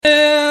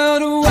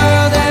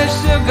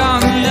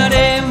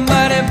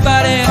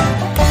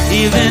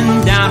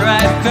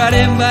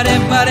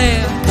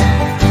buddy.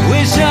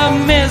 Wish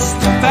I missed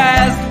the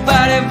past,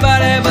 buddy,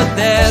 but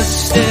there's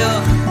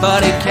still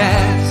buddy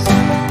cast.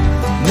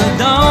 No,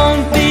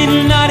 don't be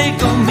naughty,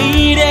 go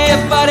meet a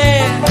buddy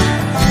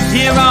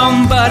here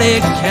on Buddy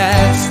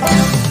Cast.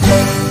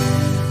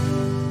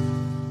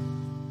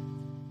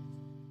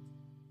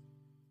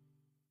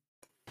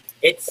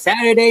 It's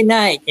Saturday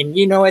night, and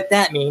you know what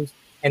that means.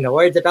 In the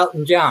words of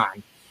Elton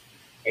John,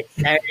 it's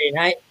Saturday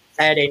night.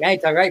 Saturday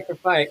nights are right for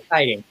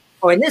fighting.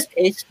 Or in this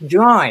case,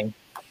 drawing.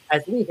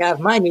 As we have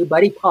my new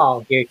buddy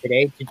Paul here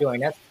today to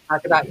join us to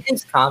talk about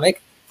his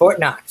comic, Fort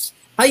Knox.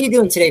 How you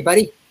doing today,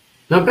 buddy?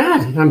 Not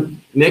bad.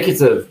 Nick,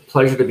 it's a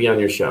pleasure to be on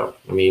your show.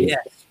 I mean,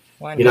 yes.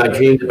 I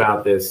dreamed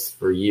about this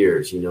for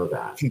years. You know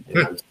that. And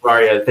I'm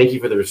sorry. Thank you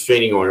for the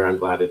restraining order. I'm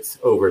glad it's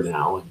over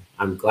now, and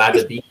I'm glad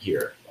to be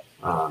here.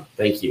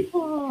 Thank you.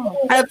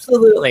 Oh,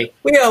 absolutely.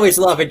 We always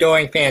love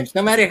adoring fans,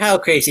 no matter how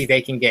crazy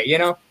they can get, you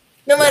know?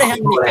 No matter how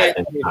many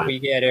fans we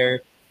get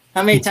or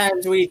how many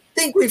times we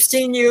think we've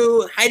seen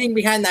you hiding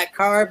behind that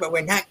car, but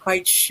we're not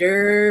quite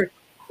sure,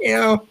 you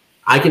know?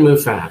 I can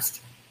move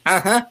fast.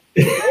 Uh-huh.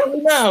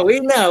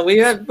 We know. We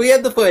have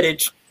the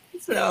footage.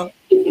 So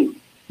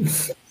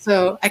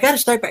I got to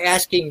start by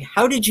asking,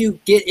 how did you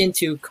get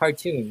into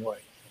cartoon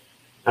work?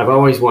 I've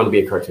always wanted to be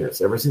a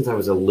cartoonist. Ever since I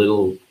was a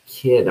little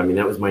kid, I mean,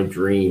 that was my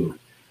dream,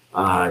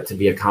 to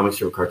be a comic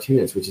strip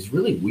cartoonist, which is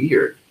really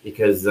weird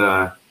because,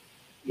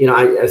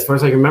 as far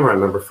as I can remember, I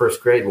remember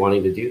first grade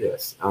wanting to do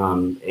this,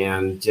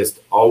 and just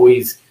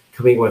always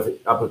coming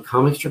up with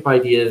comic strip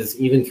ideas,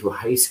 even through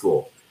high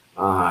school,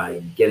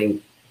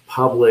 getting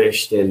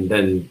published and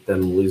then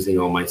losing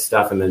all my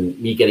stuff, and then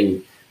me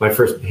getting my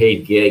first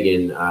paid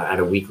gig at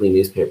a weekly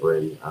newspaper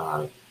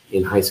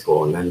in high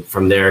school, and then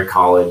from there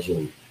college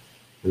and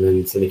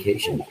then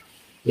syndication.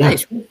 Yeah.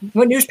 Nice.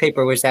 What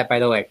newspaper was that, by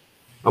the way?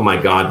 Oh my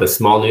God, the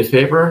small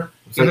newspaper.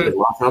 It's like the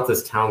Los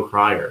Altos Town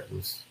Crier.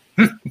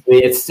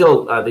 It's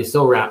still they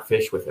still wrap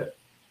fish with it.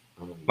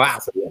 Wow.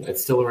 So yeah,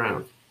 it's still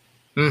around.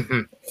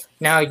 Mm-hmm.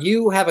 Now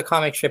you have a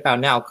comic strip out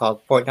now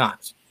called Fort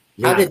Knox.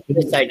 How did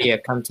this idea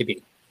come to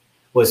be?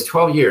 Well, it's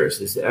 12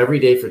 years. It's every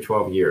day for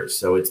 12 years.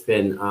 So it's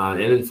been, and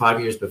then 5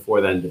 years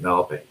before then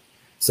developing.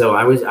 So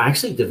I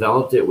actually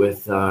developed it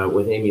with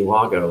Amy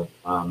Lago,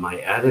 my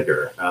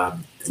editor,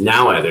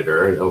 now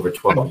editor, over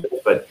 12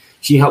 years, but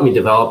she helped me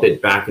develop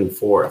it back and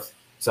forth.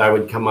 So I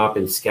would come up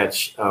and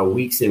sketch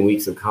weeks and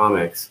weeks of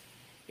comics,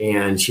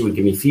 and she would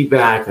give me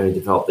feedback, and I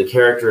developed the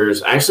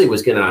characters. I actually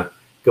was going to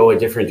go a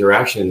different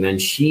direction, and then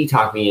she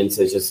talked me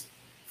into just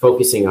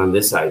focusing on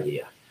this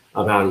idea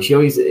about,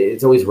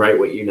 it's always write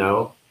what you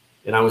know.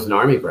 And I was an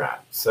Army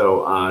brat.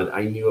 So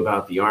I knew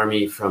about the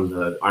Army from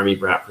the Army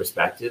brat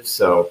perspective.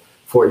 So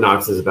Fort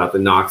Knox is about the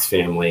Knox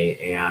family,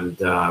 and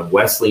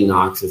Wesley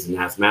Knox is an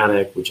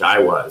asthmatic, which I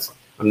was.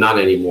 I'm not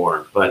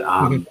anymore. But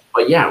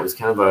yeah, it was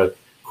kind of a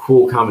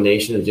cool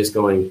combination of just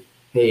going,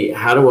 hey,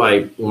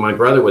 my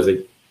brother was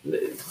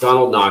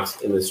Donald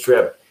Knox in the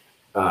strip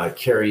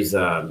carries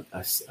a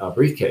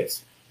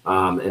briefcase.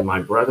 And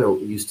my brother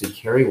used to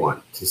carry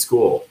one to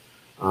school.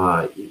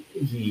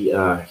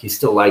 He's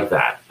still like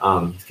that.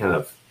 He's kind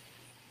of,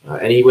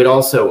 and he would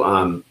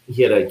also,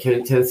 he had a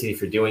tendency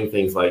for doing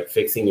things like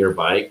fixing your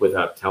bike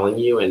without telling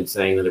you and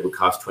saying that it would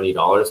cost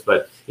 $20.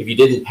 But if you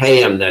didn't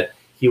pay him, that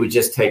he would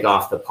just take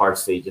off the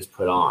parts that he just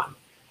put on.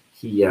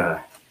 He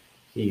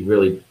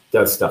really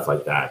does stuff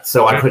like that.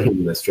 So I put him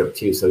in the strip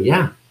too. So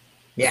yeah.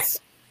 Yes.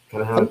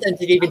 Kind of how. Sometimes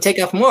he'd even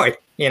take off more,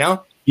 you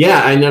know?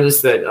 Yeah. I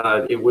noticed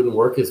that it wouldn't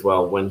work as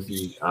well when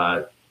he,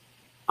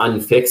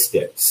 unfixed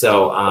it.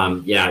 So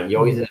yeah, you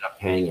always ended up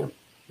paying him.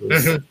 It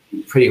was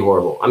pretty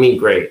horrible. I mean,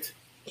 great.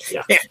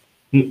 Yeah.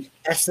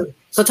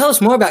 So tell us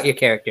more about your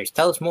characters.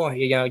 Tell us more.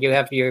 You know, you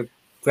have your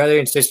brother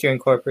and sister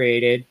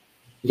incorporated.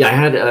 Yeah, I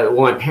had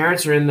my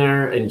parents are in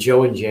there, and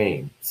Joe and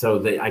Jane.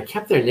 So I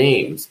kept their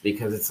names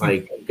because it's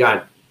like you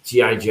got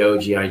G.I. Joe,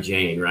 G.I.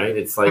 Jane, right?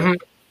 It's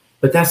like,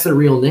 but that's their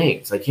real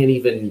names. I couldn't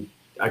even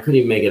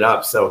make it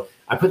up. So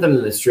I put them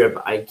in the strip.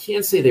 I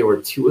can't say they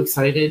were too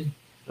excited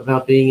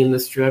about being in the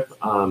strip.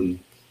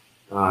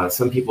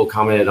 Some people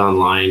commented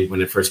online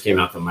when it first came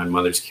out that my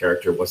mother's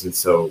character wasn't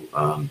so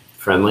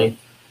friendly.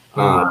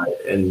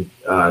 And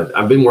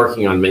I've been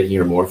working on making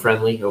her more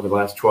friendly over the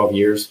last 12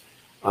 years.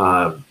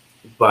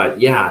 But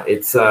yeah,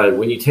 it's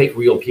when you take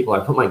real people, I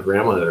put my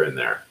grandmother in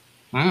there.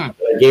 I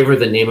gave her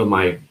the name of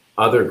my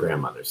other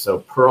grandmother. So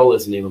Pearl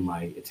is the name of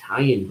my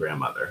Italian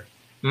grandmother.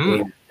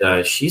 And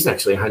she's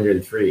actually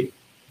 103.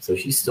 So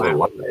she's still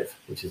alive,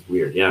 which is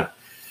weird. Yeah.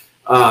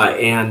 But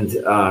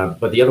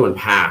the other one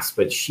passed,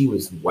 but she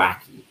was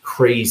wacky,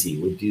 crazy,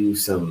 would do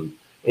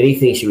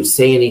anything. She would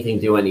say anything,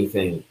 do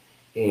anything.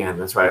 And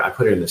that's why I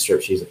put her in the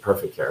strip. She's a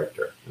perfect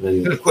character.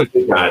 And then of course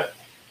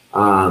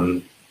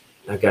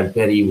I got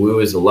Betty Wu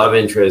as a love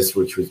interest,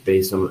 which is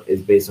based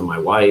on my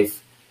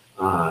wife,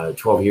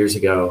 12 years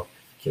ago.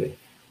 Kidding.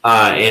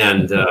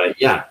 And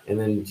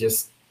then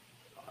just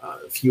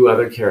a few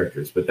other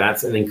characters, and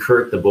then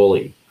Kurt the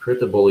bully. Kurt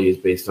the bully is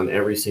based on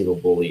every single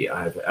bully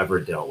I've ever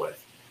dealt with.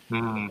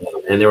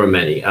 And there were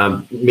many.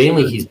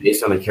 Mainly he's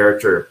based on a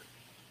character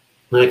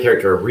not a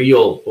character, a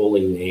real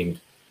bully named,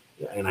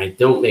 and I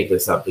don't make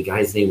this up, the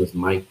guy's name was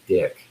Mike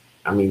Dick.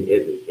 I mean,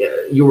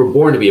 you were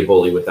born to be a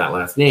bully with that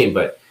last name,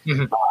 but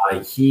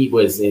he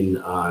was in,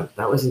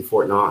 that was in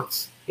Fort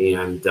Knox,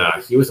 and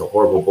he was a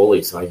horrible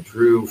bully. So I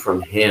drew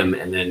from him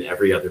and then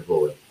every other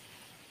bully.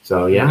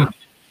 So, yeah.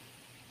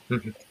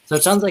 So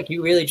it sounds like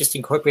you really just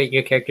incorporate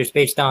your characters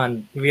based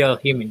on real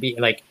human beings.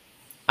 Like,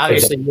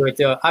 obviously,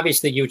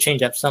 you would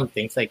change up some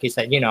things. Like you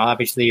said,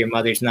 obviously your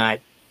mother's not,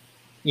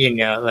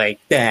 like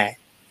that.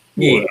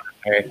 Yeah.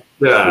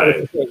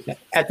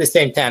 At the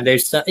same time,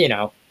 there's some,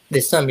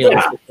 there's some,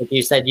 like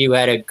you said, you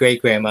had a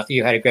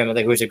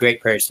grandmother who was a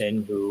great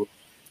person who,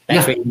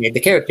 that's what you made the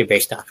character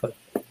based off of.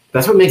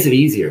 That's what makes it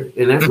easier.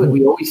 And that's what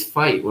we always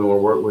fight when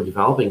we're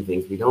developing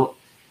things.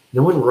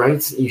 No one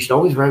writes, you should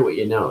always write what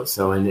you know.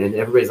 So, and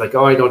everybody's like,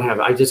 oh,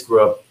 I just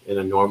grew up in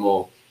a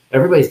normal,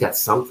 everybody's got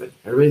something.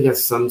 Everybody's got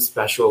some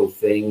special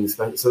thing,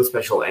 some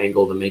special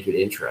angle to make it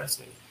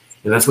interesting.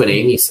 And that's what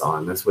Amy saw.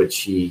 And that's what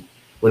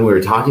when we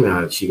were talking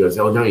about it, she goes,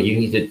 oh, no, you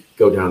need to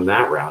go down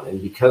that route.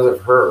 And because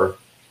of her,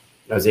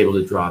 I was able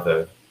to draw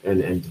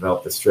and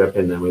develop the strip.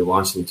 And then we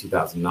launched in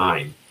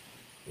 2009.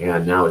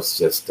 And now it's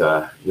just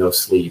no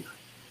sleep.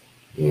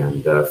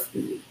 And,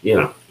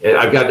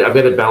 I've got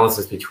to balance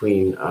this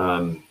between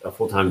a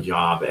full-time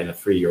job and a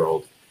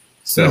 3-year-old.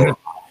 So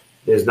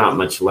there's not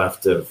much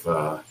left of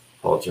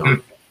Paul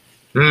John.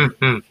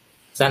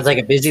 Sounds like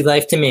a busy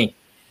life to me.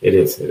 It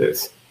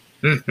is.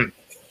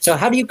 So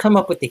how do you come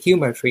up with the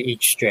humor for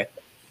each strip?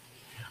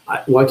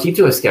 I keep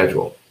to a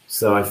schedule.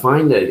 So I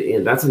find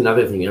that that's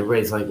another thing.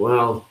 Everybody's like,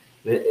 well,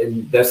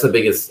 and that's the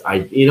biggest,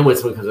 when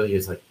someone comes up here,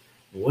 it's like,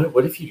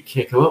 what if you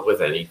can't come up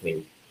with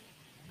anything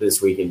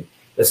this week? And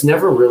that's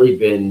never really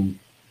been,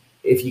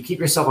 if you keep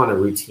yourself on a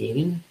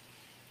routine,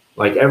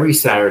 like every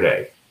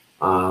Saturday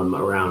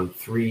around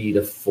 3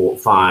 to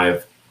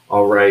 5,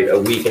 I'll write a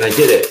week. And I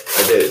did it.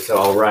 So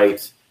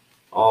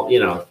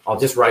I'll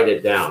just write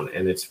it down,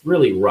 and it's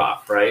really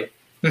rough, right?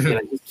 And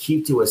I just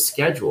keep to a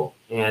schedule.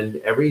 And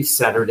every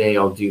Saturday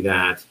I'll do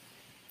that.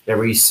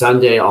 Every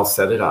Sunday I'll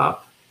set it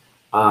up.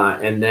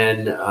 And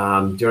then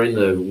during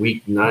the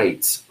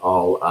weeknights,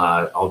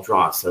 I'll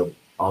draw. So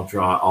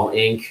I'll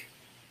ink.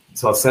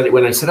 So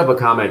when I set up a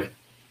comic,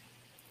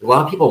 a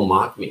lot of people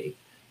mocked me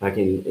back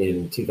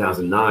in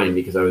 2009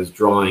 because I was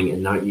drawing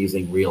and not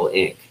using real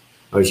ink.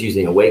 I was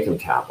using a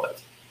Wacom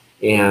tablet.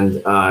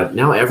 And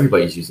now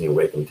everybody's using a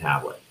Wacom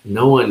tablet.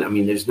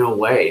 There's no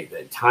way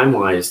that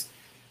time-wise,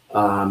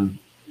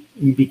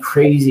 you'd be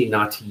crazy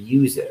not to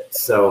use it.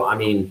 So,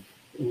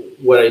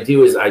 what I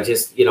do is I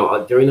just,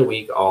 during the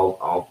week,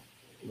 I'll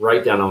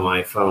write down on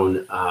my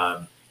phone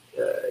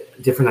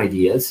different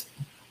ideas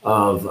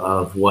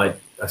of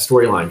what a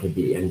storyline could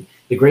be. And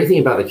the great thing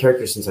about the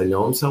characters, since I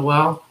know them so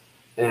well,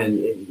 and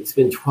it's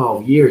been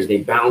 12 years, they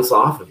bounce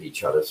off of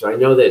each other. So I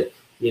know that,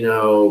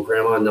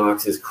 Grandma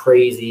Knox is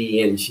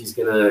crazy, and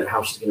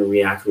how she's gonna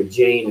react with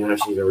Jane, and how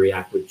she's gonna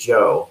react with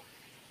Joe.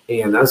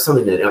 And that's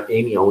something that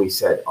Amy always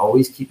said,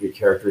 always keep your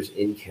characters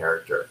in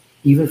character,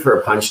 even for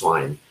a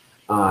punchline.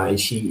 And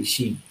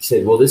she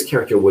said, well, this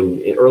character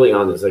wouldn't, early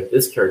on, it's like,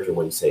 this character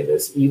wouldn't say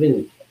this,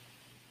 even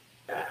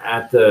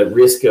at the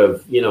risk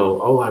of,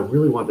 I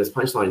really want this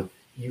punchline.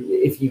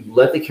 If you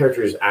let the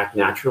characters act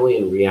naturally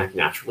and react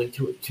naturally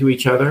to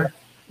each other,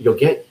 you'll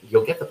get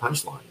the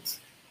punchlines.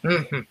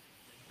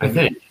 I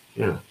think.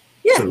 Yeah.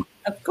 Yeah, so,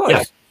 of course.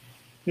 Yeah.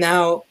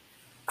 Now,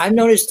 I've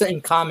noticed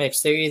in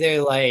comics, they're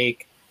either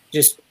like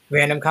just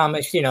random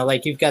comics,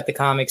 like you've got the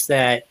comics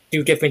that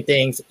do different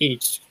things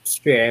each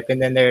strip,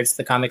 and then there's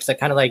the comics that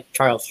kind of like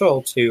Charles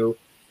Schultz, who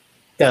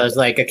does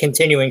like a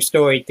continuing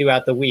story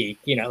throughout the week,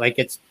 like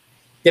it's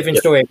different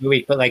story every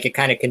week, but like it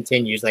kind of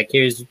continues. Like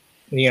here's,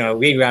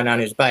 Reed Round on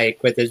his bike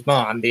with his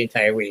mom the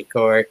entire week,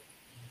 or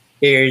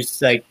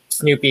here's like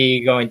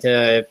Snoopy going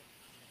to,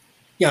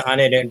 on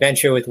an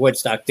adventure with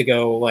Woodstock to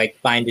go like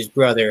find his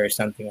brother or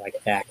something like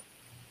that.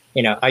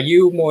 Are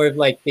you more of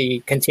like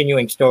the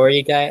continuing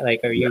story guy?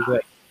 Like, are you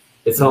like,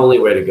 it's the only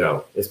way to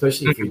go,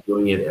 especially if you're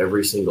doing it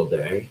every single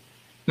day.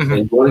 And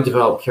you want to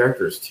develop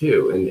characters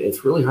too. And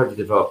it's really hard to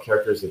develop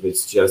characters if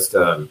it's just,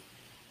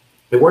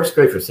 it works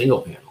great for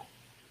single panel.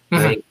 I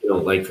think,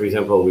 like, for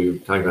example, we were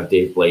talking about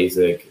Dave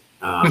Blazik.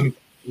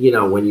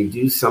 When you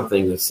do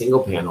something, the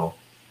single panel,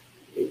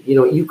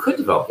 you could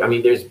develop.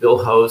 There's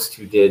Bill Host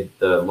who did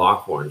the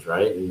Lockhorns,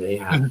 right? And they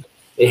had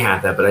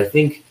that. But I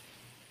think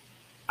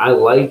I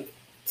like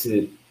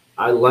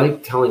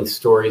telling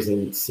stories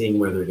and seeing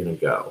where they're going to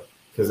go.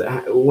 Because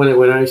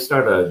when I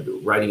start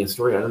writing a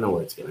story, I don't know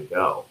where it's going to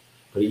go,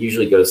 but it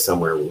usually goes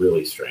somewhere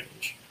really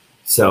strange.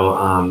 So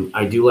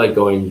I do like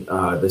going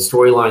the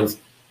storylines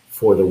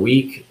for the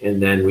week,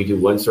 and then we do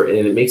one story,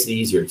 and it makes it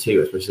easier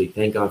too, especially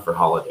thank God for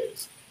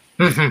holidays.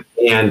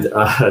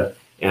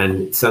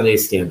 And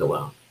Sundays stand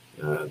alone.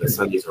 The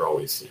Sundays are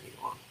always standing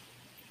alone.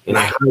 And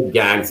I hide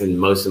gags in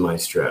most of my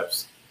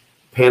strips.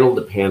 Panel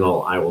to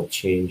panel, I will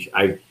change.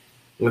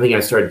 One thing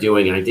I started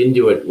doing, and I didn't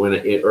do it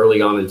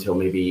early on until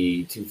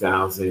maybe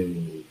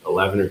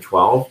 2011 or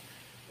 12,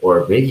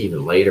 or maybe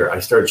even later, I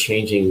started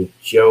changing.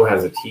 Joe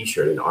has a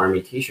T-shirt, an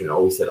Army T-shirt, and it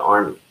always said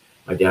Army.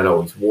 My dad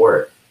always wore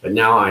it, but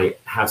now I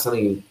have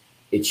something.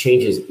 It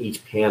changes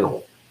each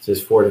panel. So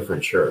there's 4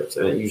 different shirts,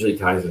 and it usually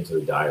ties into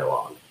the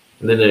dialogue.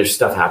 And then there's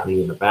stuff happening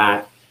in the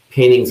back.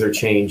 Paintings are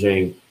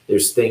changing.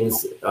 There's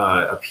things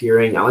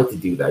appearing. I like to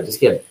do that.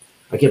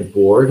 I get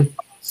bored,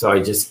 so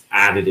I just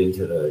add it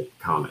into the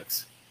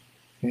comics.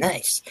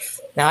 Nice.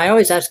 Now, I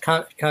always ask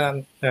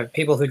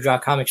people who draw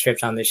comic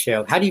strips on this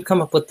show, how do you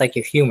come up with like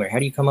your humor? How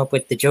do you come up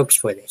with the jokes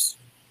for this?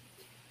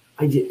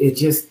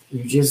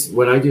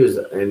 What I do is,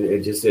 and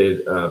it just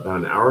did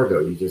about an hour ago,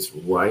 you just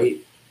write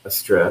a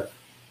strip,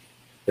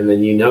 and then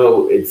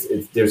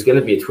it's there's going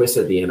to be a twist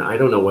at the end. I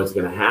don't know what's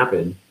going to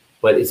happen,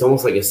 but it's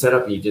almost like a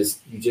setup. You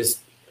just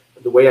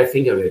the way I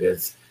think of it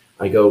is,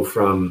 I'll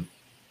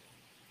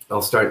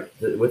start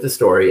with the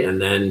story,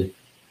 and then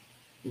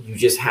you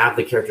just have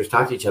the characters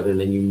talk to each other, and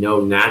then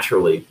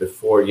naturally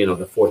before the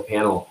 4th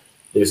panel,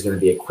 there's going to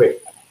be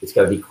it's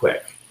got to be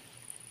quick,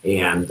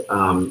 and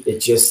it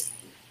just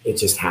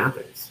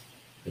happens.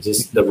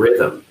 The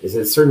rhythm is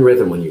a certain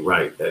rhythm when you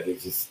write that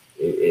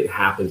it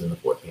happens in the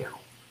 4th panel.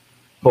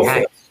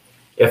 Hopefully. Nice.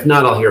 If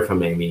not, I'll hear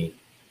from Amy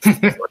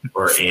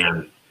or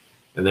Anne,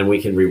 and then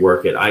we can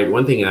rework it.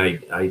 One thing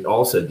I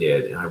also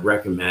did, and I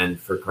recommend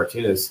for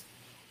cartoonists,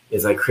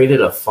 is I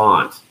created a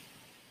font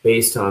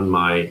based on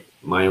my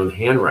own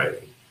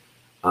handwriting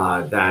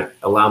that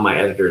allow my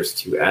editors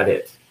to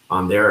edit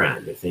on their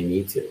end if they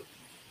need to.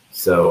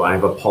 So I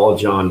have a Paul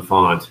John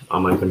font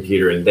on my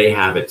computer, and they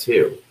have it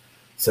too.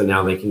 So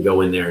now they can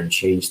go in there and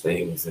change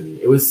things. And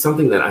it was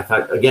something that I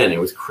thought, again, it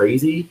was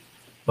crazy,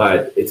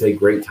 but it's a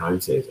great time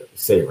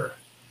saver.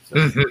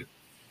 So,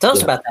 Tell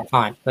us about that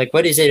font. Like,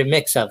 what is it a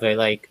mix of? Or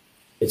like,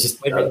 it's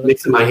just a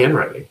mix of my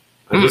handwriting.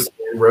 I just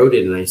wrote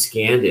it and I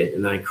scanned it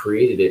and I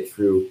created it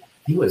through, I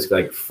think it was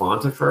like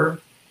Fontifer.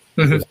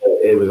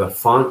 It was a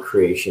font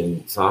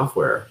creation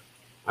software.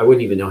 I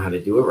wouldn't even know how to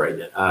do it right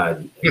now.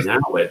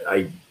 But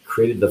I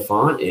created the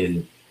font,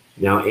 and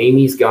now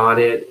Amy's got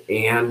it.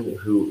 Anne,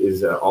 who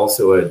is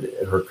also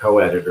her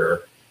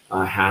co-editor,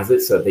 has it.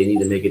 So if they need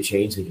to make a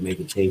change, they can make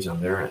a change on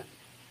their end.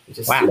 It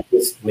just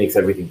makes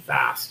everything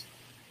fast.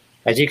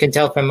 As you can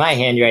tell from my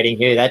handwriting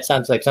here, that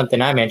sounds like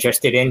something I'm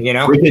interested in. We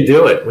can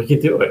do it.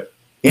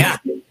 Yeah,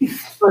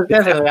 well,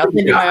 definitely.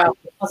 I'll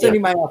send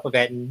you my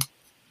alphabet, and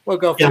we'll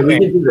go from there.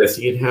 We can do this.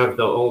 You can have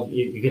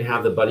you can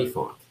have the buddy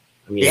font.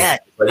 I mean, I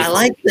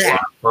like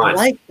that. I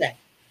like that.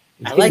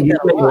 I like that. You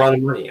make a lot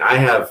of money. I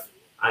have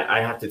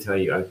to tell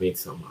you, I've made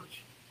so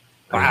much.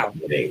 Wow.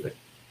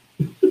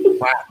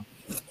 Wow.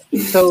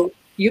 So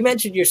you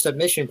mentioned your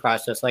submission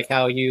process, like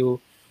how you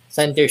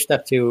send your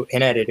stuff to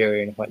an editor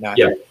and whatnot.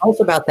 Yeah. Tell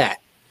us about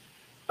that.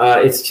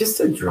 It's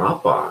just a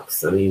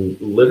Dropbox. I mean,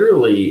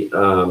 literally,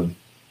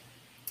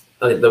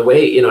 the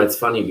way, it's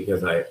funny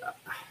because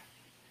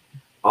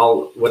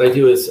what I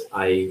do is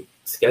I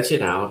sketch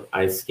it out,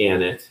 I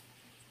scan it.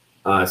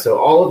 So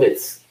all of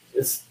it's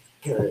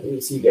let me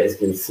see, you guys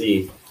can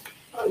see,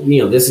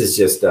 this is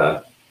just,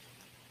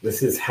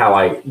 this is how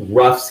I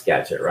rough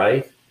sketch it,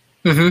 right?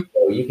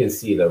 So you can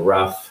see the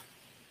rough,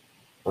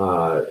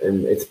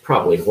 and it's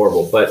probably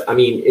horrible, but I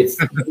mean, this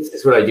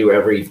is what I do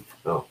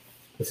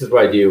this is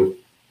what I do.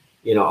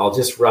 I'll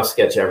just rough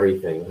sketch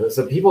everything.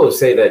 So people who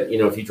say that,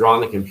 if you draw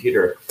on the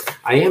computer,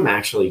 I am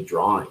actually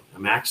drawing.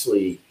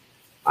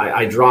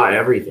 I draw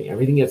everything.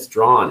 Everything gets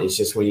drawn. It's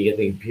just when you get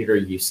the computer,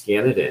 you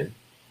scan it in,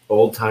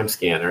 old time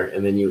scanner,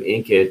 and then you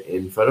ink it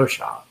in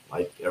Photoshop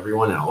like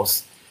everyone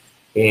else.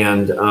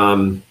 And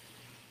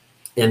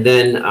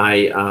then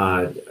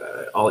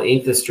I'll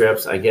ink the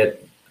strips. I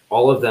get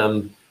all of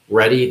them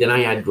ready. Then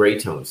I add gray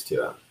tones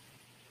to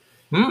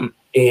them.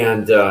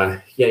 And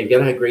you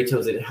gotta have gray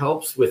tones. It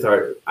helps with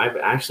I've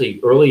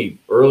actually early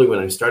when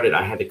I started,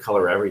 I had to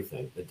color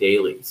everything, the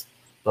dailies.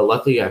 But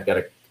luckily I've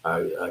got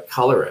a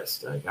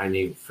colorist, a guy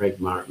named Frank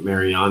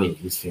Mariani,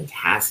 who's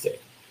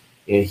fantastic.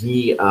 And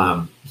he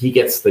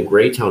gets the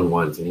gray tone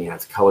ones and he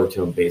adds color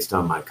to them based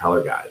on my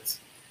color guides.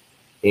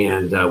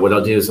 And what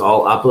I'll do is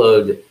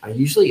I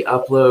usually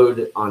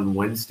upload on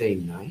Wednesday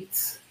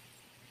nights,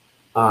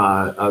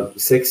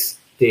 6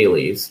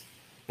 dailies.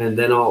 And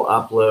then I'll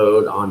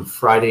upload on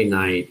Friday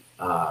night,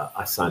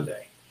 a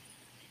Sunday.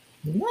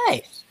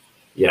 Nice.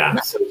 Yeah.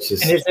 So it's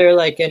just. And is there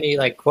like any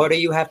quota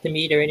you have to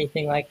meet or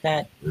anything like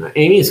that?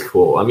 Amy's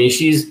cool. I mean,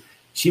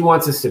 she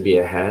wants us to be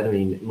ahead. I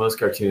mean, most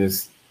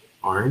cartoonists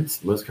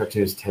aren't. Most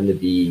cartoonists tend to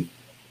be,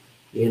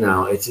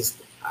 it's just,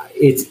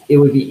 it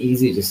would be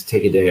easy just to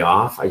take a day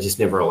off. I just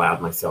never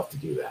allowed myself to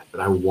do that.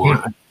 But I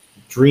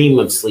dream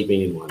of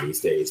sleeping in one of these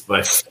days.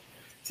 But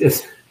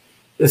just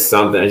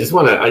something. I just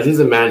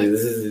imagine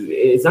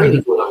it's not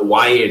even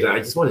Hawaii. I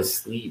just want to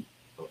sleep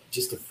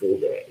just a full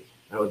day.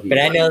 That would be. But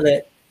I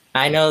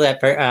know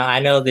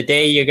the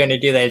day you're going to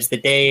do that is the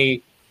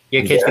day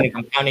your kid's going to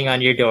come pounding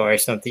on your door or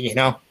something,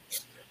 Yeah,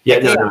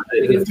 no.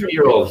 The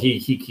 3-year-old, he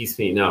keeps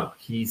me. No,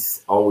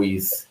 he's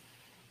always.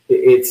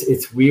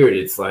 It's weird.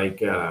 It's like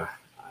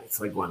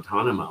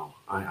Guantanamo.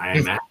 I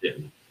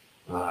imagine.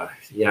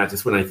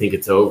 Just when I think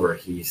it's over,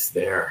 he's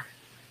there.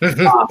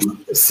 Yeah,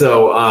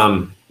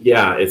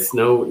 it's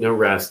no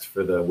rest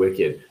for the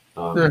wicked.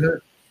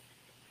 The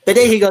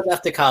day he goes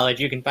off to college,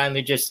 you can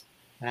finally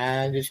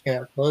I'm just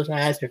gonna close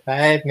my eyes for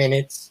 5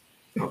 minutes.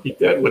 I'll be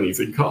dead when he's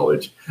in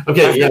college.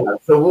 Okay, yeah.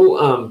 So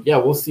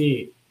we'll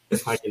see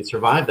if I can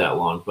survive that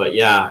long. But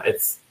yeah,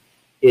 it's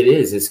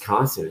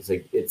constant.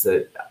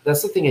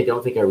 That's the thing I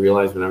don't think I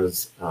realized when I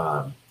was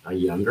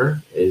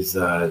younger is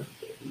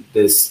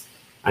this.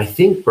 I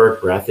think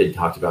Burt Breathed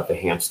talked about the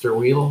hamster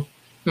wheel,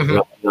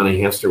 on a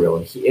hamster wheel.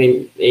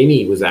 And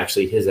Amy was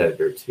actually his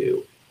editor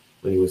too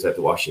when he was at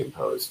the Washington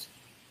Post.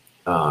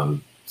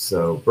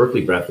 So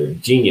Berkeley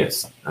Breathed,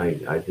 genius.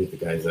 I think the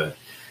guy's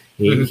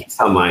he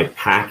saw my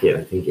packet.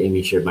 I think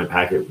Amy shared my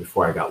packet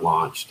before I got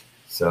launched.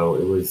 So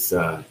it was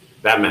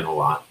that meant a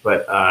lot.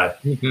 But I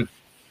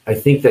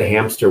think the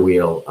hamster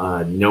wheel,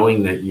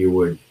 knowing that you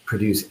would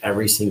produce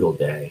every single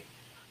day,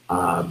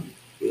 I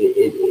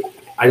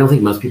don't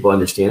think most people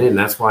understand it, and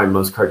that's why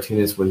most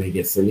cartoonists, when they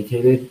get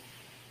syndicated,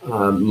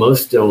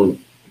 most don't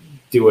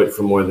do it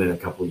for more than a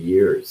couple of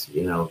years.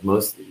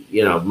 Most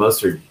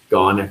are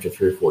gone after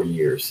 3 or 4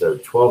 years. So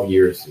 12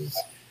 years is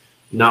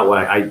not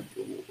what I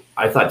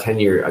thought. A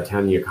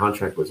 10-year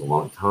contract was a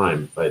long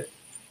time, but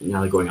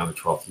now they're going on the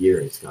 12th year.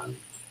 It's gone.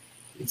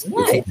 It's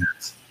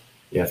intense.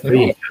 Yeah, it's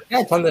pretty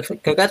intense.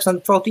 Congrats on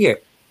the 12th year.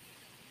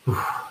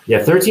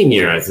 Yeah, 13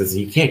 years.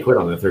 You can't quit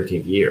on the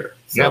 13th year.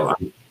 So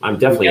I'm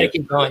definitely.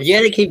 You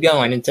gotta keep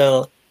going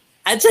until,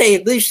 I'd say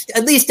at least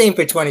aim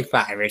for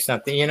 25 or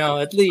something.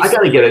 At least. I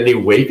gotta get a new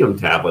Wacom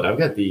tablet. I've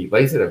got the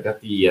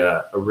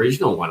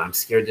original one. I'm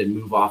scared to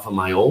move off of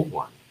my old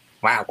one.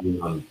 Wow.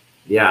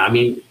 Yeah, I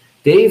mean,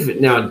 Dave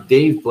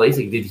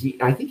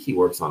Blasek, I think he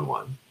works on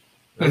one.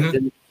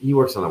 Right? He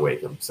works on a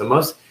Wacom. So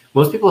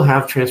most people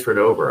have transferred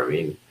over. I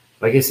mean,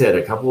 like I said,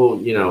 a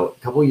couple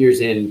years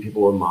in,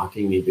 people were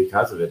mocking me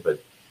because of it,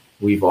 but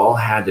we've all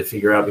had to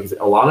figure out, because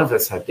a lot of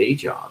us have day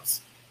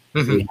jobs.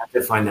 So we have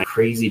to find that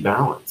crazy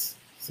balance.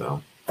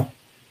 So,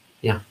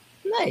 yeah.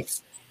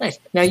 Nice.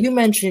 Now, you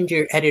mentioned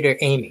your editor,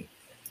 Amy.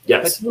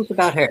 Yes. What was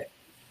about her?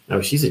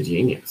 Oh, she's a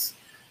genius.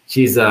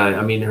 She's,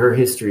 her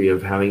history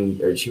of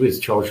she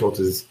was Charles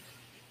Schulz's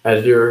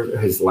editor,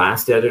 his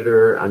last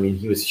editor. I mean,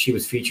 she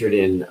was featured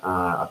in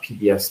a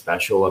PBS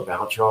special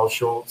about Charles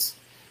Schulz.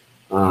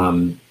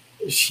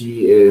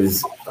 She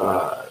is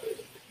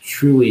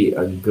truly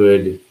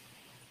an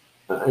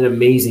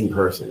amazing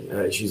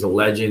person. She's a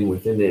legend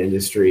within the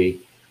industry.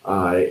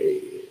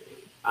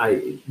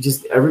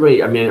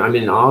 Everybody, I'm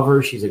in awe of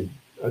her. She's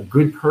a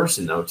good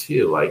person though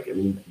too.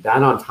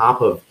 That on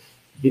top of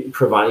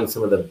providing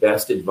some of the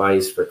best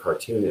advice for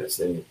cartoonists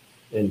and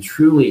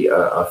truly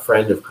a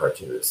friend of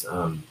cartoonists.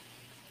 I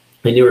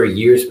knew her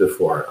years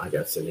before I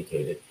got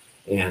syndicated,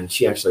 and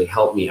she actually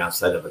helped me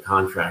outside of a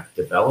contract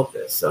develop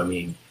this. So, I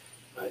mean,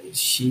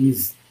 she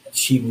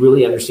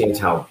really understands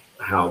how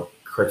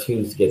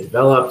cartoons get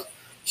developed.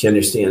 She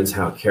understands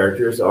how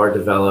characters are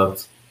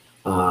developed.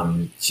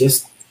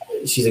 She's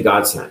a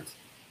godsend,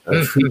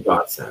 a true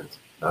godsend.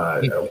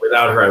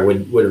 Without her, I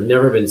would have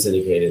never been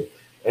syndicated.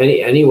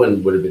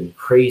 Anyone would have been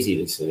crazy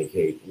to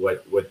syndicate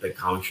what the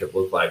comic strip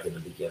looked like in the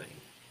beginning.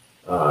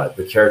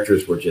 The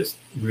characters were just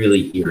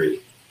really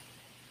eerie.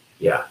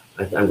 Yeah,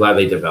 I'm glad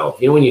they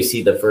developed. When you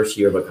see the first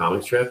year of a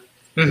comic strip,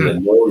 and the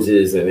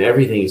noses and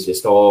everything is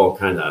just all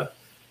kind of,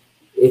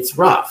 it's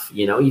rough.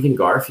 Even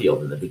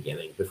Garfield in the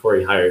beginning, before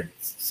he hired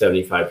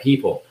 75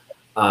 people,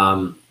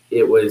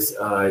 it was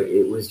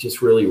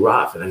just really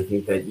rough. And I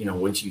think that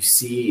once you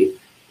see,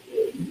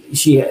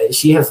 she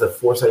has the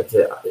foresight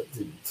to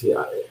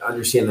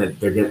understand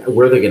that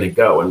where they're gonna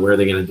go and where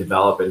they're gonna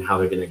develop and how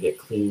they're gonna get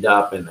cleaned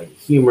up, and the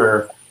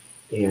humor,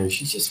 and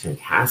she's just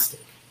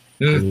fantastic.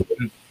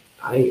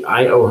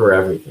 I owe her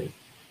everything.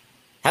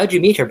 How'd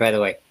you meet her, by the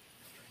way?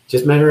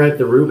 Just met her at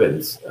the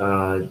Rubens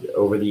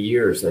over the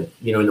years, and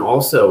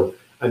also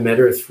I met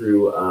her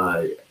through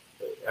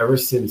ever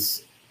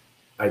since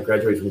I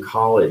graduated from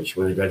college.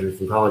 When I graduated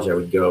from college, I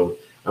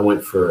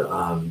went for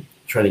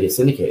trying to get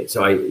syndicated.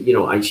 So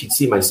she'd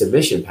see my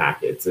submission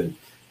packets, and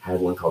had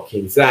one called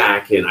King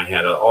Zach, and I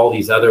had all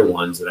these other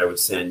ones that I would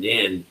send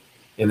in,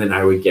 and then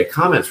I would get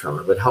comments from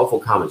her, but helpful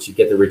comments. She'd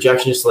get the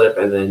rejection slip,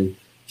 and then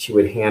she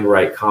would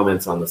handwrite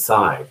comments on the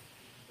side,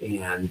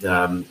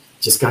 and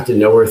just got to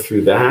know her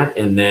through that.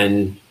 And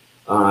then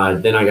I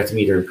got to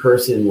meet her in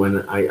person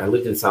when I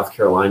lived in South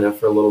Carolina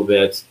for a little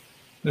bit.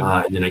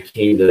 And then I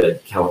came to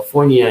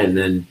California, and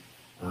then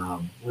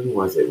when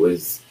was it? It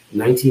was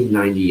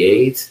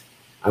 1998.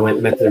 I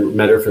went and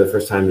met her for the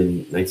first time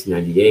in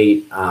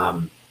 1998.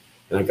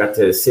 And I got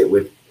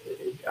to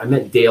I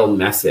met Dale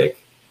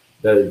Messick,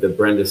 the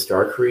Brenda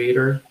Starr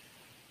creator.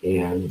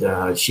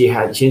 And she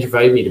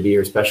invited me to be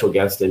her special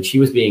guest, and she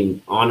was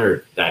being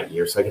honored that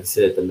year, so I could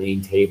sit at the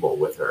main table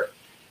with her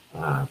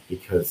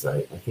because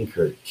I think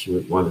she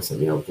would want to send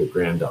me out with her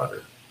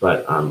granddaughter,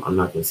 but I'm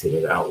not going to say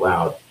that out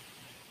loud.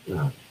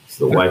 It's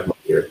the wife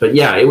here, but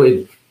yeah,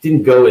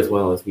 didn't go as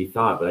well as we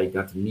thought. But I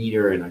got to meet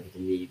her, and I got to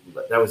meet.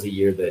 That was a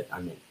year that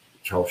I met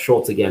Charles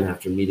Schulz again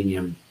after meeting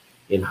him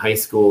in high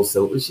school.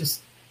 So it was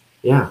just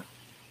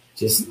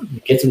just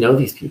get to know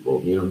these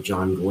people,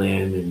 John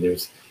Glenn, and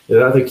there's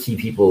other key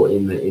people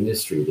in the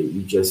industry that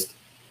you just,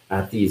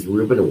 at these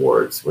Reuben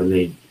Awards, when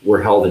they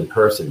were held in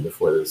person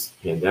before this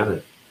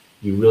pandemic,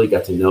 you really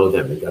got to know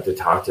them and got to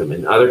talk to them,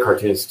 and other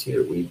cartoonists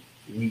too.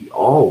 We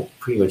all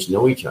pretty much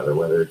know each other,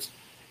 whether it's,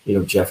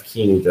 Jeff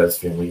Keane, who does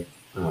Family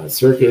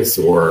Circus,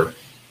 or,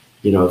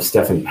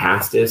 Stefan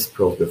Pastis,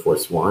 Pearls Before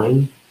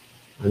Swine.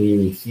 I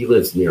mean, he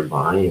lives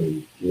nearby,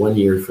 and one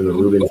year from the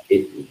Reubens,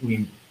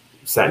 we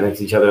sat next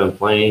to each other on a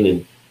plane,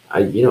 and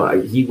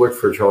he worked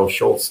for Charles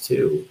Schulz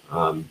too.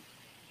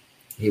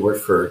 He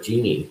worked for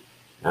Jeannie,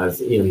 as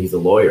he's a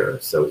lawyer,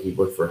 so he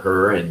worked for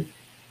her, and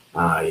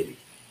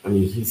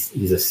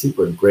he's a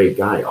super great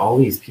guy. All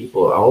these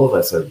people, all of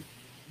us are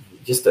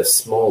just a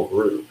small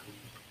group,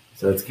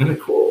 so it's kind of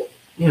cool.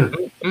 Yeah.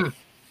 Mm-hmm.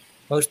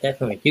 Most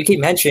definitely. You keep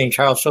mentioning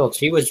Charles Schulz.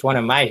 He was one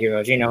of my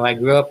heroes. I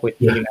grew up with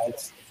Mickey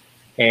Mouse,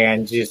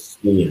 and just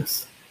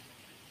yes.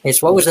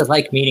 What was it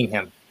like meeting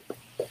him?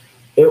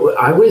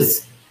 I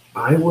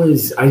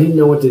didn't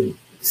know what to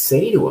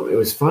say to him. It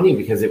was funny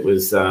because it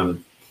was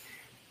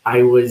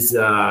I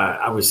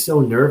was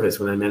so nervous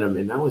when I met him,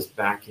 and that was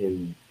back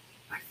in,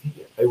 I think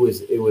it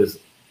was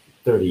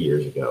 30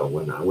 years ago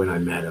when I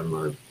met him,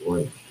 or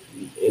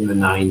in the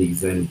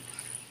 90s,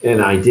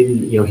 and I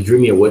didn't, he drew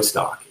me a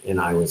Woodstock, and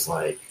I was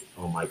like,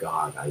 oh my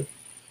God,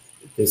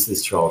 this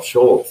is Charles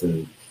Schulz.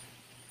 And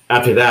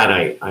after that,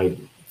 I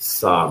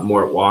saw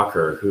Mort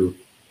Walker, who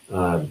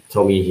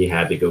told me he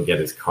had to go get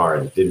his car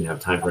and didn't have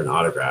time for an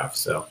autograph.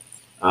 So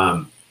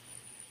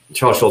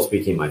Charles Schulz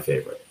became my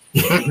favorite.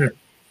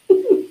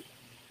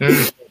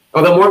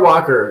 Although Mort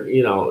Walker, he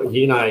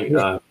and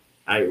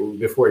I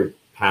before he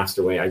passed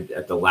away,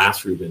 at the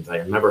last Reubens, I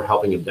remember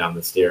helping him down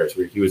the stairs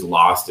where he was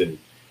lost, and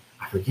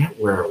I forget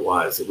where it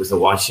was. It was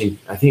I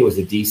think it was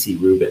the DC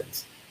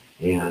Reubens.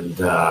 And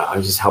I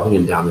was just helping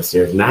him down the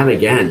stairs. And that,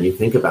 again, you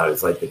think about it,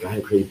 it's like the guy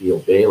who created the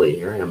Old Bailey.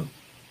 Here I am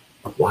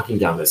walking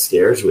down the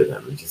stairs with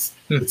him. And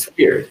it's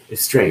weird.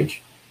 It's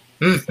strange.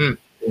 And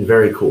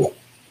very cool.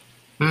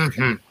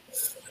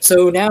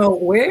 So now,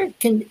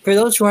 for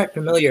those who aren't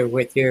familiar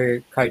with your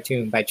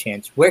cartoon by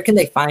chance, where can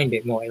they find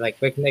it more? Like,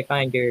 where can they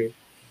find your...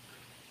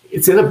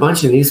 It's in a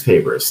bunch of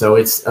newspapers. So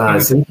it's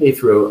syndicated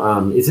through,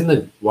 it's in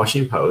the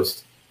Washington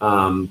Post,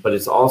 but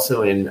it's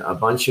also in a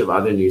bunch of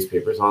other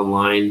newspapers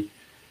online.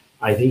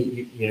 I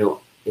think,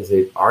 is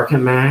it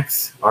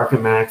Arcamax?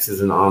 Arcamax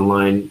is an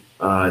online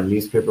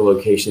newspaper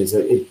location.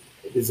 It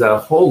is a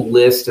whole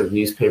list of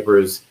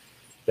newspapers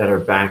that are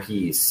back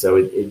east. So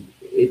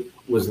it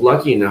was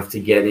lucky enough to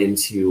get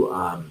into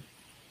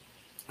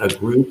a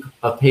group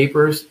of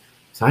papers.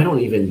 So I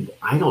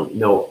don't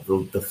know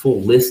the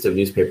full list of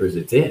newspapers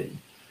it's in,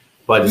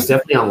 but it's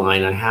definitely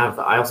online.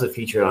 I also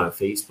feature it on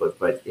Facebook,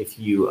 but if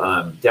you,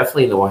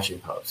 definitely in the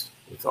Washington Post,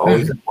 it's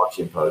always in the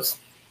Washington Post.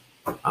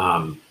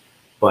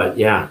 But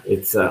yeah,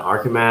 it's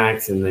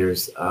Arcamax, and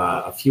there's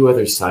a few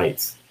other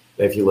sites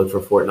that if you look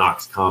for Fort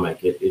Knox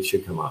Comic, it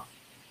should come up.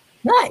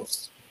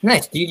 Nice.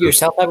 Do you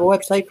yourself have a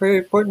website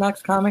for Fort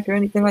Knox Comic or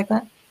anything like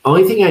that?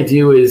 Only thing I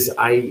do is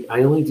I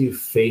only do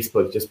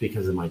Facebook just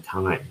because of my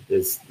time.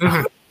 There's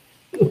a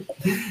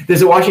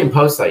Washington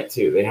Post site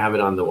too. They have it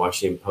on the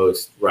Washington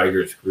Post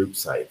Writers Group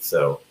site,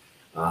 so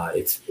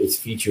it's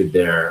featured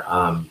there.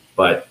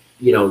 But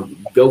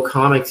Go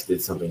Comics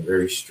did something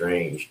very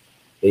strange.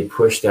 They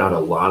pushed out a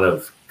lot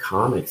of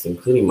comics,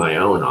 including my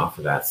own, off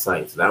of that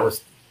site. So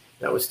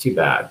that was too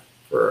bad.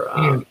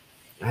 I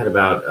had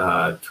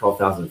about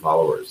 12,000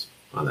 followers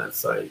on that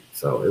site.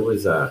 So it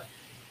was I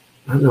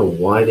don't know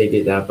why they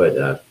did that,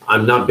 but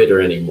I'm not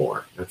bitter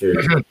anymore. After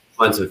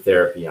months of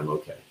therapy, I'm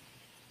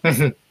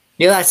okay.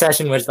 Your last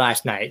session was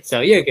last night,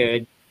 so you're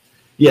good.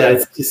 Yeah,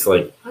 it's just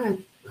like,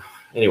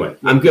 anyway,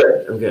 I'm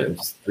good. I'm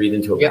just breathe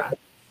into a bath.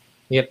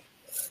 Yep.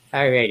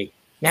 Alrighty.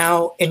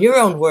 Now, in your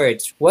own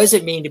words, what does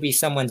it mean to be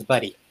someone's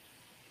buddy?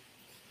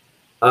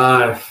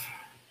 It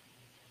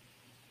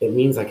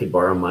means I could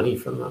borrow money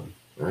from them,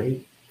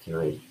 right? Can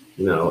I,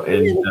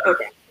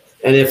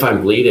 and if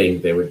I'm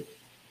bleeding, they would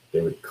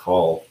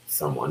call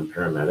someone,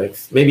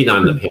 paramedics. Maybe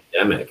not in the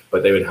pandemic,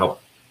 but they would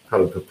help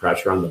probably put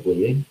pressure on the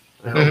bleeding.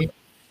 I hope.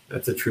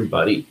 That's a true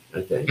buddy,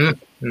 I think.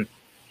 The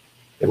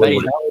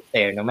buddy's always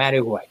there, no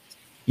matter what.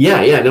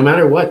 Yeah, no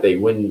matter what. They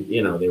wouldn't,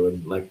 they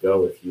wouldn't let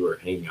go if you were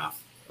hanging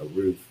off a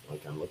roof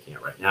like I'm looking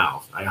at right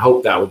now. I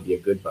hope that would be a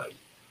good buddy.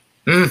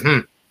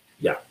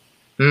 Yeah.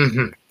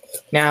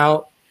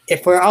 Now,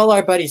 if we're all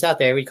our buddies out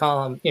there, we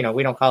call them,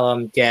 we don't call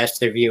them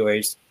guests or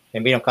viewers,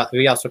 and we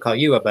also call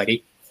you a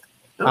buddy.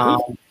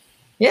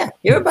 Yeah,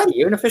 you're a buddy.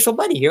 You're an official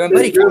buddy. You're a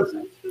buddy.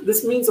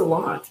 This means a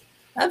lot.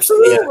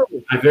 Absolutely. Yeah,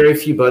 I have very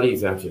few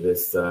buddies after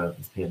this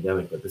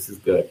pandemic, but this is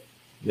good.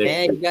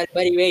 And you got a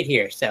buddy right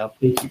here. So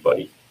thank you,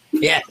 buddy.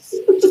 Yes.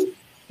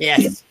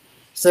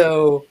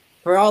 So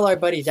for all our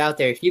buddies out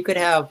there, if you could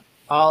have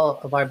all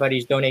of our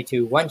buddies donate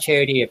to one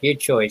charity of your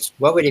choice,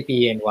 what would it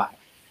be and why?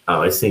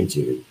 Oh, it's St.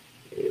 Jude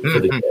for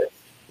the kids.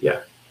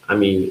 Yeah. I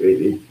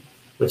mean,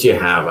 what you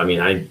have,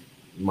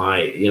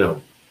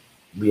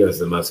 Leo is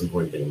the most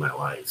important thing in my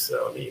life.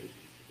 So,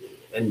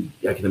 and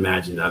I can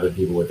imagine other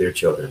people with their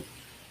children.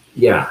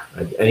 Yeah,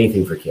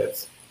 anything for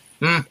kids.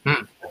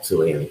 Mm-hmm.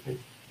 Absolutely anything.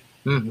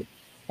 Mm-hmm.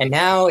 And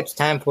now it's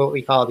time for what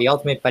we call the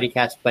ultimate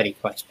BuddyCast buddy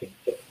question.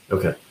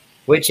 Okay.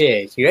 Which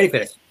is, you ready for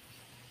this?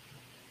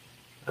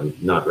 I'm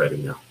not ready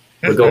now,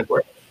 but go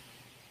for it.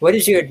 What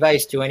is your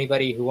advice to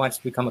anybody who wants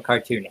to become a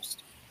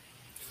cartoonist?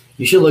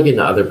 You should look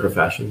into other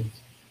professions.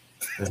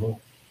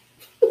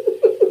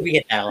 We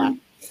get that a lot.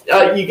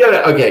 You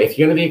gotta, okay, if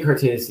you're gonna be a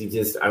cartoonist,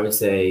 I would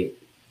say,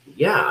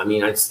 yeah, I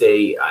mean, I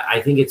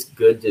think it's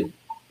good to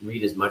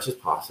read as much as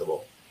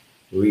possible.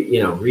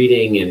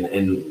 Reading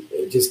and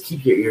just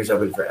keep your ears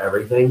open for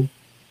everything.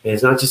 And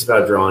it's not just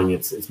about drawing,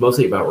 it's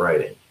mostly about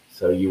writing.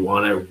 So you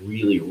want to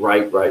really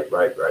write,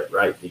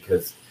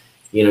 because,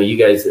 you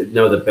guys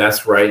know the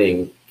best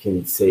writing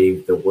can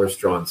save the worst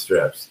drawn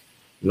strips.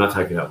 I'm not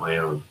talking about my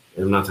own,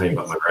 and I'm not talking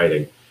about my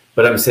writing,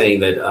 but I'm saying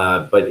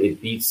that, but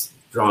it beats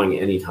drawing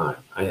anytime.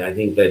 I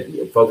think that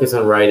you focus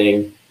on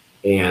writing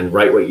and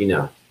write what you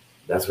know.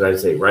 That's what I'd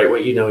say. Write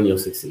what you know and you'll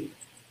succeed.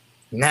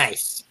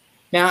 Nice.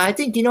 Now, I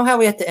think, you know how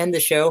we have to end the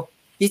show?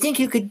 Do you think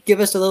you could give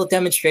us a little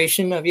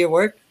demonstration of your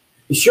work?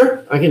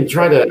 Sure. I can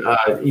try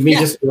to, you mean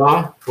just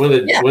draw one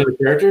of the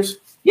characters?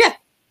 Yeah.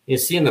 You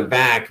see in the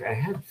back, I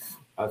have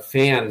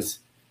fans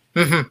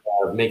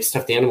make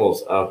stuffed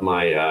animals of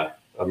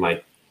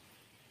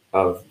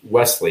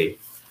Wesley.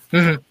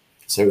 Mm-hmm.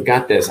 So we've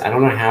got this. I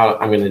don't know how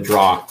I'm going to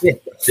draw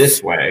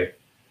this way,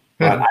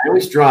 but I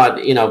always draw,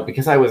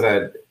 because I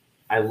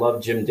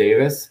love Jim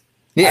Davis.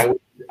 Yeah.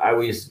 I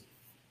always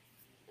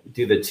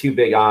do the two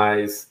big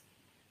eyes.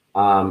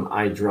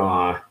 I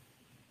draw.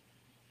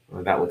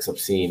 Oh, that looks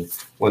obscene.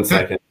 1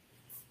 second.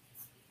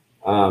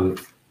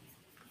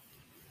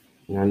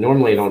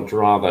 Normally I don't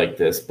draw like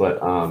this,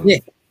 but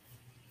I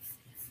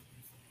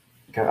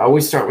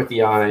always start with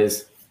the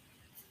eyes,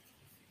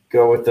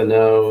 go with the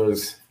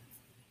nose,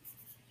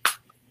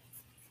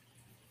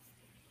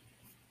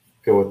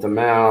 go with the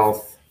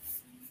mouth.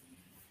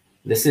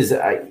 This is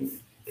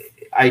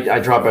I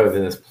draw better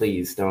than this.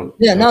 Please don't.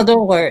 Yeah, no,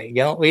 don't worry.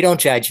 We don't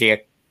judge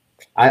here.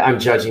 I'm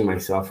judging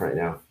myself right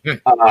now.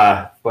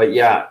 But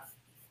yeah,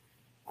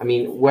 I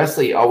mean,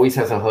 Wesley always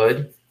has a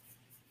hood.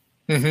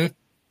 Mm-hmm.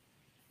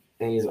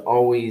 And he's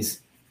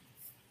always,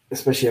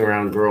 especially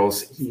around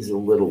girls, he's a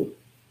little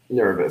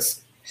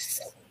nervous.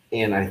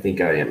 And I think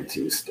I am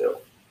too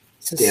still.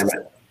 Damn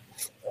it.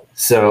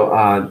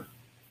 So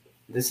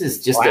this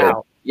is just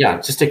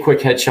just a quick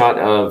headshot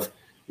of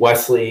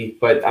Wesley.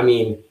 But I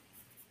mean,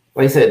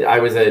 like I said, I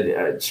was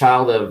a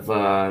child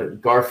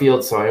of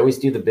Garfield, so I always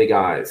do the big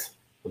eyes.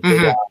 The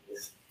big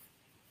eyes.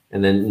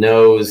 And then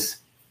nose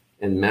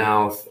and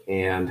mouth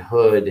and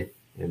hood.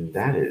 And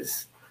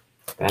that's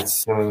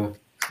Wesley.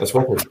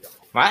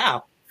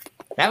 Wow.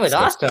 That was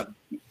awesome.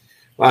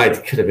 Well,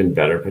 it could have been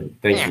better, but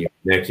thank you,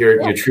 Nick. You're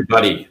a true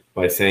buddy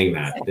by saying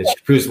that. This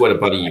proves what a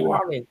buddy you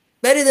are.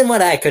 Better than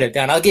what I could have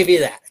done. I'll give you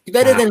that.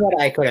 Better than what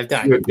I could have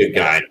done. You're a good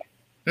guy.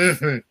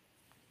 Mm-hmm.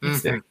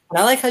 And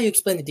I like how you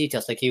explain the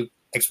details. Like you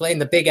explain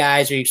the big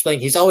eyes, or you explain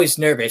he's always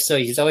nervous, so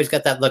he's always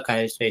got that look on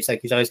his face.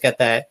 Like he's always got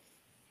that,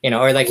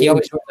 or like he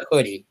always wears a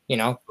hoodie,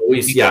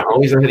 Always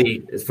a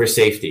hoodie for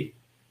safety.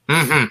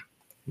 Mm-hmm.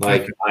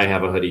 Like I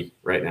have a hoodie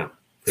right now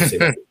for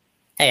safety.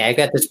 Hey, I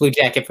got this blue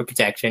jacket for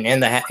protection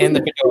and the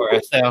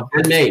fedora. So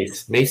and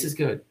mace is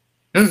good.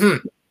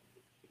 Mm-hmm.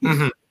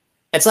 Mm-hmm.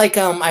 It's like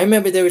I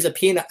remember there was a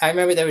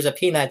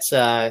Peanuts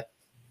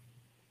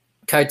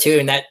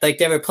cartoon that like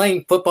they were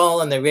playing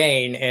football in the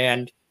rain,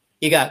 and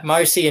you got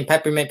Marcy and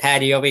Peppermint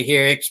Patty over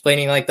here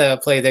explaining like the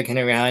play they're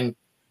gonna run,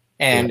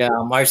 and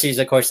Marcy's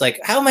of course like,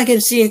 how am I gonna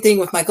see anything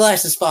with my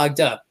glasses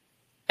fogged up?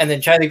 And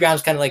then Charlie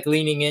Brown's kind of like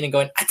leaning in and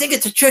going, I think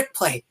it's a trick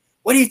play.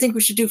 What do you think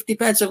we should do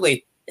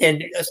defensively?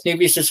 And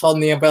Snoopy's just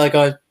holding the umbrella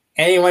going,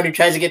 anyone who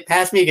tries to get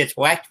past me gets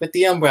whacked with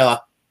the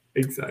umbrella.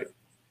 Exactly.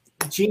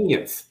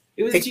 Genius.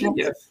 It was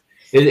genius.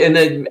 And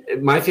then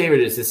my favorite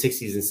is the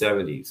 60s and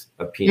 70s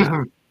of Peanuts.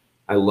 Mm-hmm.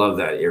 I love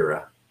that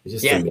era. It's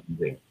just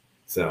amazing.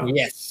 So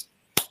yes.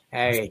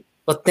 All right.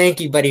 Well, thank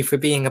you, buddy, for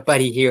being a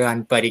buddy here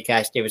on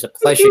BuddyCast. It was a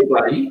pleasure.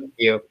 Buddy.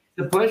 You.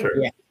 It's a pleasure.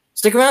 Yeah.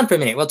 Stick around for a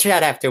minute. We'll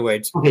chat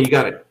afterwards. Okay, you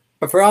got it.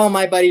 But for all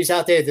my buddies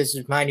out there, this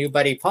is my new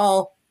buddy,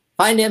 Paul.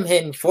 Find him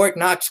in Fort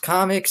Knox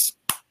Comics.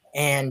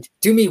 And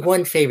do me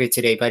one favor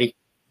today, buddy.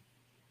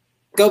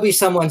 Go be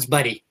someone's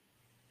buddy.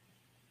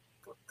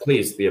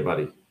 Please be a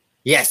buddy.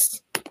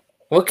 Yes.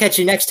 We'll catch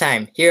you next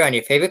time here on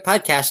your favorite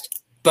podcast,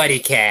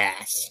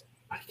 BuddyCast.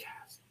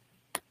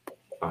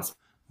 Awesome.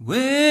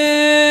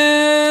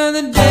 Well,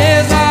 the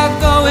days are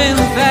going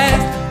fast.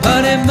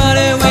 Buddy,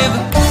 we've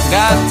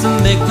got to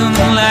make them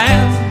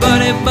last.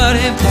 Buddy,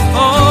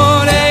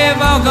 before they've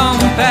all gone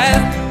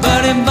past.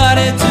 Buddy,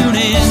 tune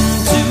in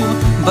to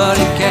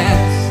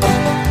BuddyCast.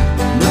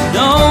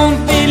 Don't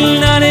be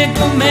none,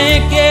 go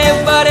make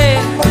it, buddy,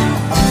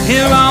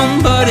 here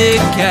on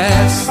BuddyCast.